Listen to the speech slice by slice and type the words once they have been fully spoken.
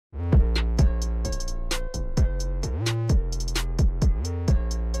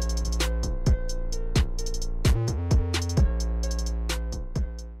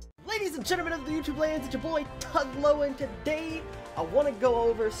YouTube lands? It's your boy Tuglow, and today I want to go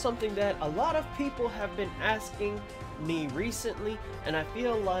over something that a lot of people have been asking me recently, and I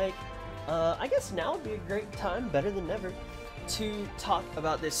feel like I guess now would be a great time, better than ever, to talk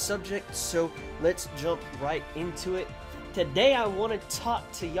about this subject. So let's jump right into it. Today I want to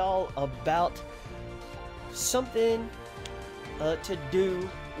talk to y'all about something to do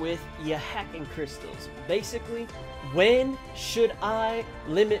with your hacking crystals. Basically, when should I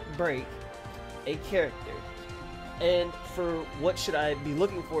limit break a character, and for what should I be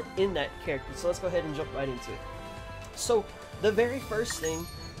looking for in that character? So let's go ahead and jump right into it. So the very first thing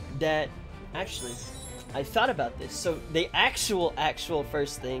that actually I thought about this, so the actual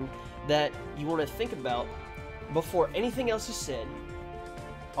first thing that you want to think about before anything else is said: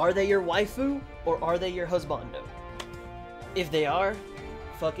 are they your waifu or are they your husbando? If they are,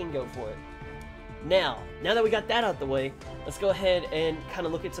 fucking go for it. Now that we got that out the way, let's go ahead and kind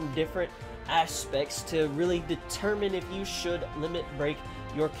of look at some different aspects to really determine if you should limit break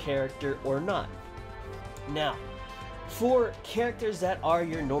your character or not. Now, for characters that are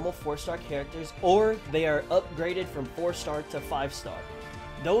your normal 4-star characters, or they are upgraded from 4-star to 5-star,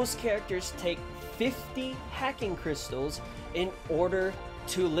 those characters take 50 hacking crystals in order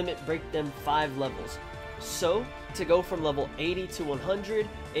to limit break them 5 levels. So to go from level 80 to 100,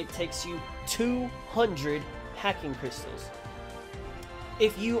 it takes you 200 hacking crystals.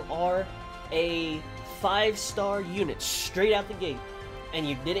 If you are a 5-star unit straight out the gate and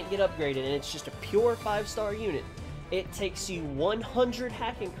you didn't get upgraded and it's just a pure 5-star unit, it takes you 100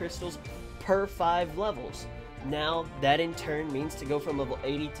 hacking crystals per 5 levels. Now that in turn means to go from level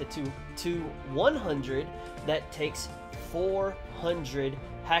 80 to 100, that takes 400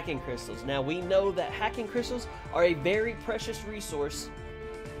 hacking crystals. Now we know that hacking crystals are a very precious resource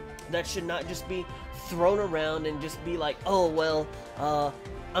that should not just be thrown around and just be like, oh well,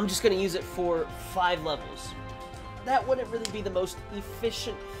 I'm just gonna use it for 5 levels. That wouldn't really be the most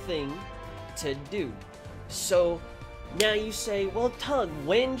efficient thing to do. So now you say, well, Tug,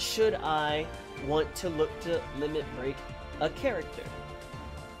 when should I want to look to limit break a character?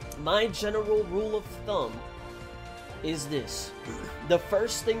 My general rule of thumb is this. The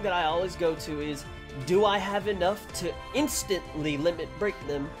first thing that I always go to is, do I have enough to instantly limit break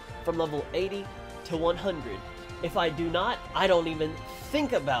them from level 80 to 100? If I do not, I don't even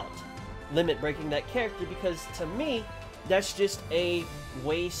think about limit breaking that character, because to me, that's just a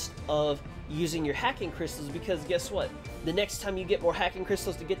waste of using your hacking crystals. Because guess what? The next time you get more hacking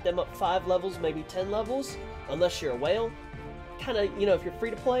crystals to get them up 5 levels, maybe 10 levels, unless you're a whale, kind of, you know, if you're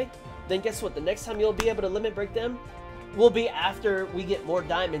free to play, then guess what? The next time you'll be able to limit break them will be after we get more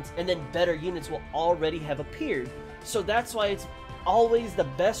diamonds, and then better units will already have appeared. So that's why it's always the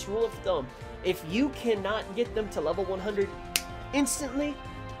best rule of thumb. If you cannot get them to level 100 instantly,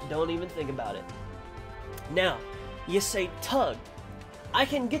 don't even think about it. Now, you say, Tug, I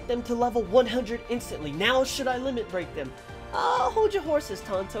can get them to level 100 instantly. Now should I limit break them? Hold your horses,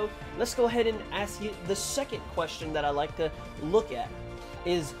 Tonto. Let's go ahead and ask you the second question that I like to look at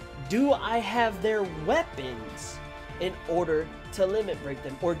is, do I have their weapons in order to limit break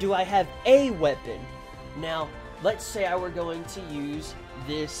them? Or do I have a weapon? Now, let's say I were going to use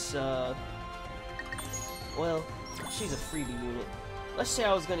this, well, she's a freebie unit. Let's say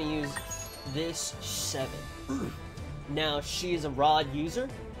I was going to use this 7. Now, she is a rod user,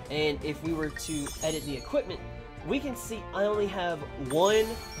 and if we were to edit the equipment, we can see I only have 1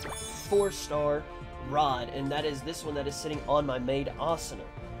 4-star rod, and that is this one that is sitting on my maid Asuna.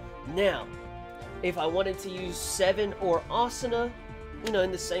 Now, if I wanted to use 7 or Asuna, you know,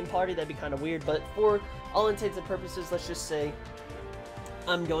 in the same party, that'd be kind of weird, but for all intents and purposes, let's just say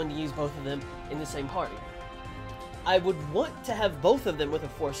I'm going to use both of them in the same party. I would want to have both of them with a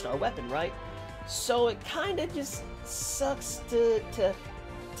 4-star weapon, right? So it kind of just sucks to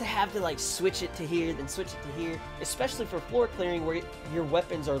have to like switch it to here, then switch it to here, especially for floor clearing where your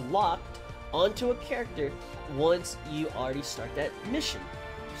weapons are locked onto a character once you already start that mission.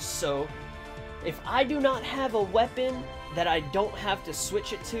 So if I do not have a weapon that I don't have to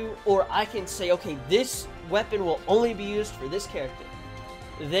switch it to, or I can say, okay, this weapon will only be used for this character,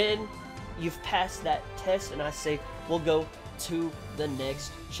 then you've passed that test, and I say we'll go to the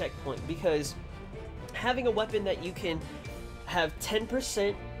next checkpoint. Because having a weapon that you can have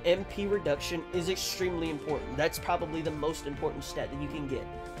 10% MP reduction is extremely important. That's probably the most important stat that you can get.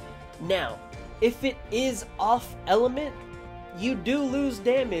 Now, if it is off element, you do lose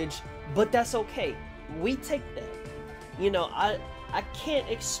damage, but that's okay. We take that. You know, I can't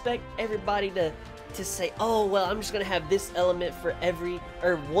expect everybody to say, oh well, I'm just gonna have this element for every,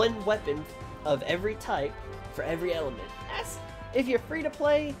 or 1 weapon of every type for every element. That's, if you're free to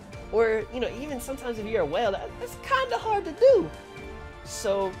play, or, you know, even sometimes if you're a whale, that's kind of hard to do.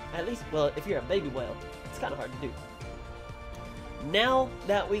 So, at least, well, if you're a baby whale, it's kind of hard to do. Now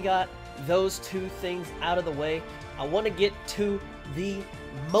that we got those two things out of the way, I want to get to the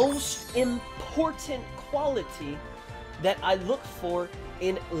most important quality that I look for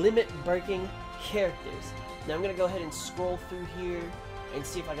in limit breaking characters. Now I'm going to go ahead and scroll through here and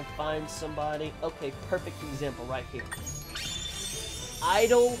see if I can find somebody. Okay, perfect example right here.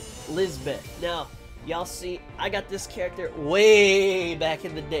 Idle Lisbeth. Now, y'all see, I got this character way back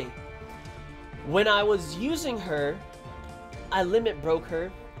in the day. When I was using her, I limit broke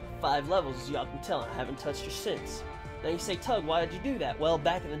her 5 levels, as y'all can tell. I haven't touched her since. Now you say, Tug, why did you do that? Well,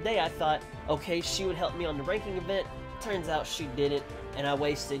 back in the day, I thought, okay, she would help me on the ranking event. Turns out she didn't, and I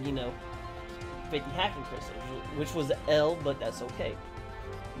wasted, you know, 50 hacking crystals, which was an L, but that's okay.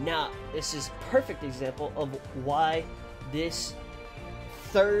 Now, this is a perfect example of why this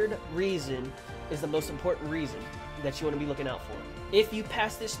third reason is the most important reason that you want to be looking out for. If you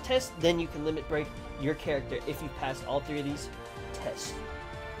pass this test, then you can limit break your character if you passed all 3 of these tests.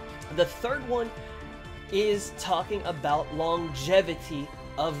 The third one is talking about longevity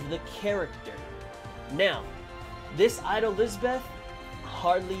of the character. Now, this Idle Lisbeth,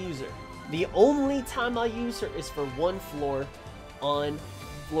 hardly use her. The only time I use her is for 1 floor on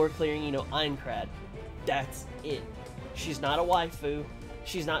floor clearing, you know, Aincrad. That's it. She's not a waifu.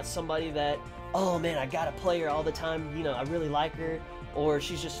 She's not somebody that, oh man, I gotta play her all the time, you know, I really like her, or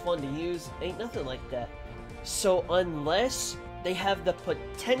she's just fun to use. Ain't nothing like that. So unless they have the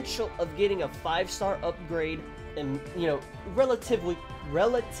potential of getting a 5-star upgrade and, you know, relatively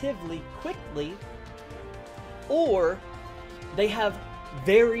quickly, or they have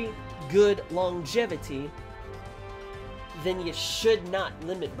very good longevity, then you should not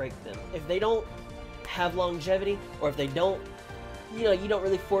limit break them. If they don't have longevity, or if they don't, you know, you don't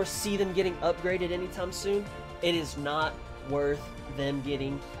really foresee them getting upgraded anytime soon, it is not worth them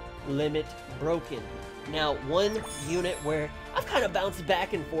getting limit broken. Now, one unit where I've kind of bounced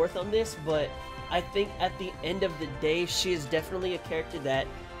back and forth on this, but I think at the end of the day, she is definitely a character that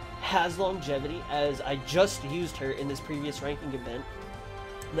has longevity, as I just used her in this previous ranking event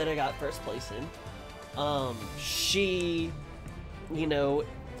that I got first place in. She, you know,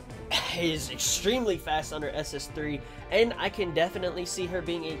 is extremely fast on her SS3, and I can definitely see her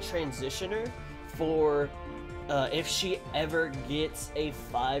being a transitioner for if she ever gets a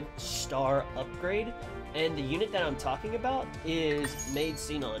 5-star upgrade. And the unit that I'm talking about is Maid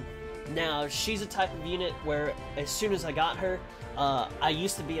Sinon. Now, she's a type of unit where as soon as I got her, I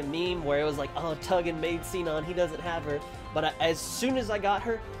used to be a meme where it was like, oh, Tug and Maid Sinon, he doesn't have her. But as soon as I got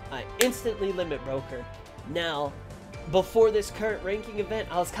her, I instantly limit broke her. Now, before this current ranking event,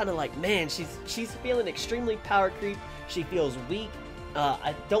 I was kind of like, man, she's feeling extremely power creep. She feels weak.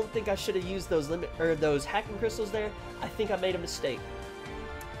 I don't think I should have used those hacking crystals there. I think I made a mistake.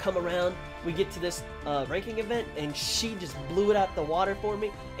 Come around, we get to this ranking event, and she just blew it out the water for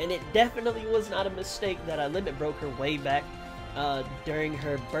me. And it definitely was not a mistake that I limit broke her way back during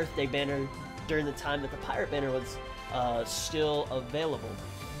her birthday banner, during the time that the pirate banner was still available.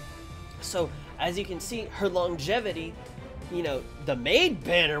 So as you can see, her longevity, you know, the maid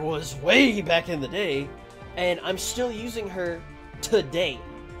banner was way back in the day, and I'm still using her today.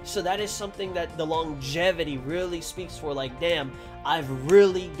 So that is something that the longevity really speaks for. Like, damn, I've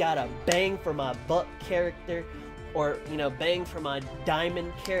really got a bang for my buck character, or, you know, bang for my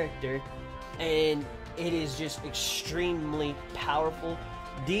diamond character, and it is just extremely powerful.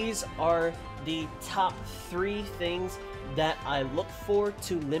 These are the top 3 things that I look for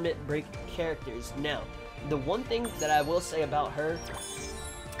to limit break characters. Now, the one thing that I will say about her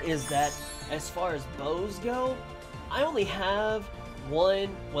is that as far as bows go, I only have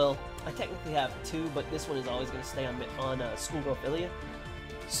one. Well, I technically have 2, but this one is always going to stay on Schoolgirl Philia.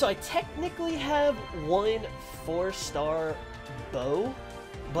 So I technically have 1 4-star bow,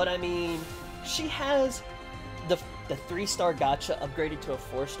 but I mean, she has the 3-star gotcha upgraded to a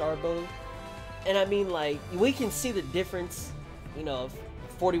 4-star bow. And I mean, like, we can see the difference, you know, of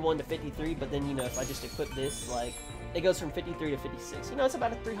 41 to 53, but then, you know, if I just equip this, like, it goes from 53 to 56. You know, it's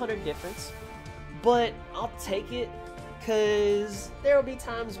about a 300 difference. But I'll take it, because there will be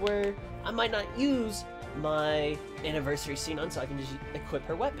times where I might not use my anniversary Sinon, so I can just equip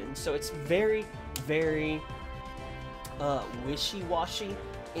her weapon. So it's very, very wishy-washy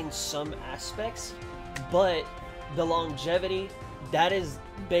in some aspects, but the longevity, that is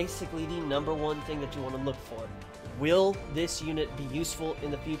basically the #1 thing that you want to look for. Will this unit be useful in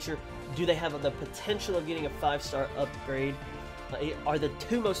the future? Do they have the potential of getting a 5-star upgrade? are the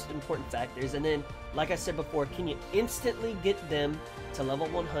two most important factors. And then, like I said before, can you instantly get them to level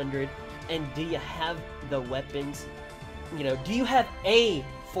 100? And do you have the weapons? You know, do you have a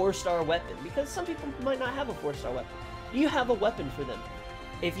 4-star weapon? Because some people might not have a 4-star weapon. Do you have a weapon for them?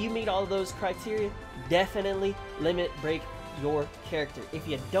 If you meet all those criteria, definitely limit break your character. If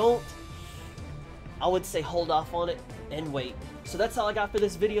you don't, I would say hold off on it and wait. So that's all I got for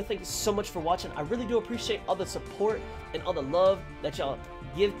this video. Thank you so much for watching. I really do appreciate all the support and all the love that y'all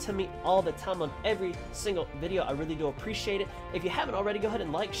give to me all the time on every single video. I really do appreciate it. If you haven't already, go ahead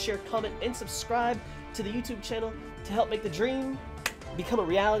and like, share, comment, and subscribe to the YouTube channel to help make the dream become a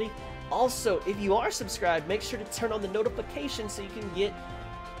reality. Also, if you are subscribed, make sure to turn on the notifications so you can get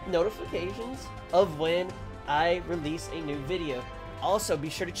notifications of when I release a new video. Also, be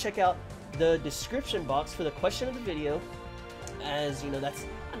sure to check out the description box for the question of the video, as you know, that's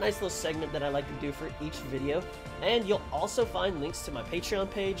a nice little segment that I like to do for each video. And you'll also find links to my Patreon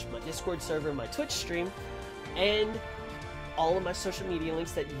page, my Discord server, my Twitch stream, and all of my social media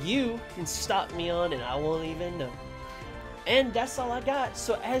links that you can stalk me on and I won't even know. And that's all I got.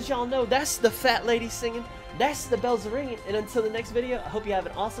 So as y'all know, that's the fat lady singing, that's the bells ringing, and until the next video, I hope you have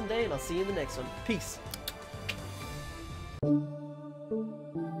an awesome day, and I'll see you in the next one. Peace.